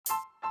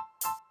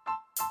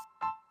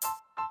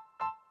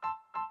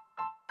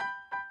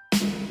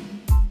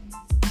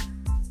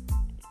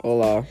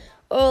Hola.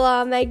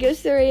 Hola, me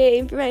gustaría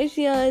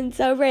información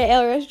sobre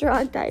el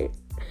restaurante.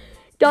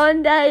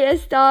 ¿Dónde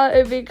está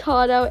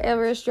ubicado el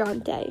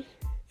restaurante?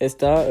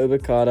 Está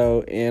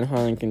ubicado en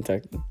Harlan,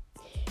 Kentucky.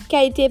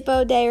 ¿Qué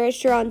tipo de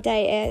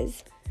restaurante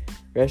es?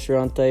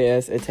 Restaurante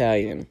es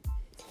Italian.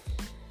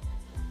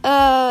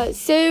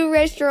 ¿Su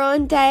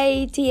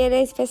restaurante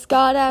tiene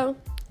pescado?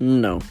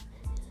 No.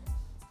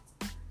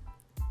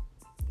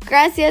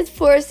 Gracias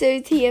por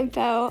su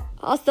tiempo.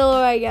 Hasta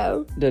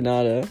luego. De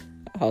nada.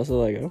 Hasta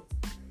luego.